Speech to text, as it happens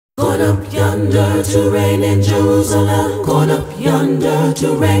Gone up yonder to reign in Jerusalem. Gone up yonder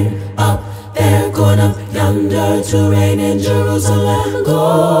to reign up there. Gone up yonder to reign in Jerusalem.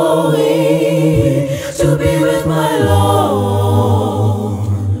 Going to be with my Lord.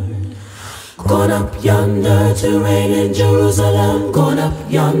 Gone up yonder to reign in Jerusalem. Gone up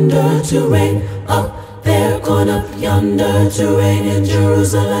yonder to reign up there. Gone up yonder to reign in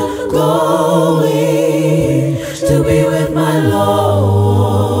Jerusalem. Going to be with my Lord.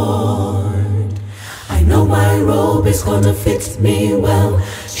 I know my robe is gonna fit me well.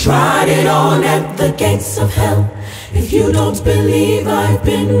 Tried it on at the gates of hell. If you don't believe I've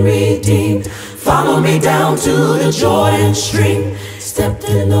been redeemed, follow me down to the Jordan stream. Stepped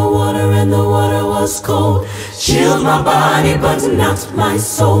in the water and the water was cold. Chilled my body but not my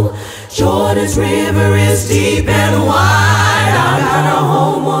soul. Jordan's river is deep and wide. I got a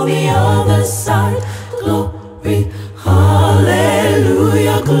home on the other side. Glory,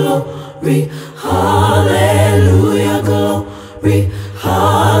 hallelujah, glory, hallelujah, glory,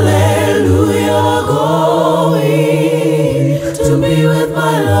 hallelujah. Going to be with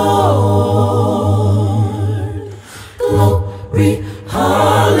my Lord. Glory,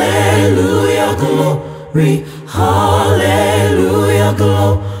 hallelujah, glory, hallelujah,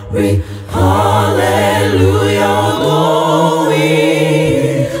 glory, hallelujah. Going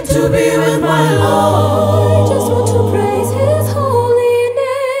to be with my Lord. I just want to praise His holy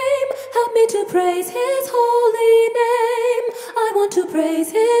name. Help me to praise His holy name. I want to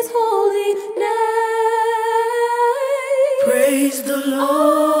praise His holy name. Praise the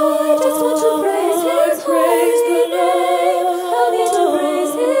Lord. I just want to praise His holy name. Help me to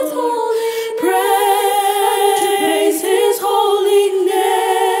praise His holy name. Praise His holy name.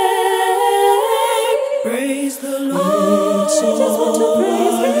 Praise the Lord. I just want to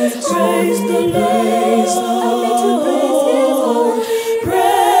praise His holy Praise the name. Lord. Help me to praise His holy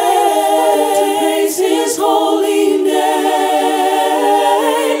name. Praise His holy name.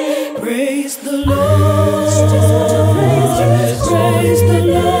 Praise the Lord. Just want to praise His Praise the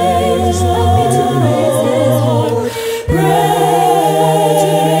Lord. Help me to praise His holy Praise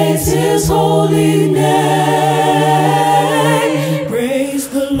His holy name. Praise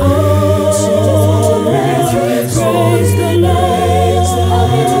the Lord. Praise the Lord.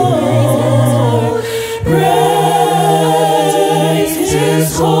 Praise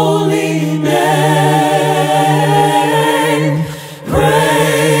His holy name.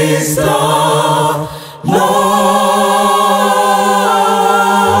 Praise the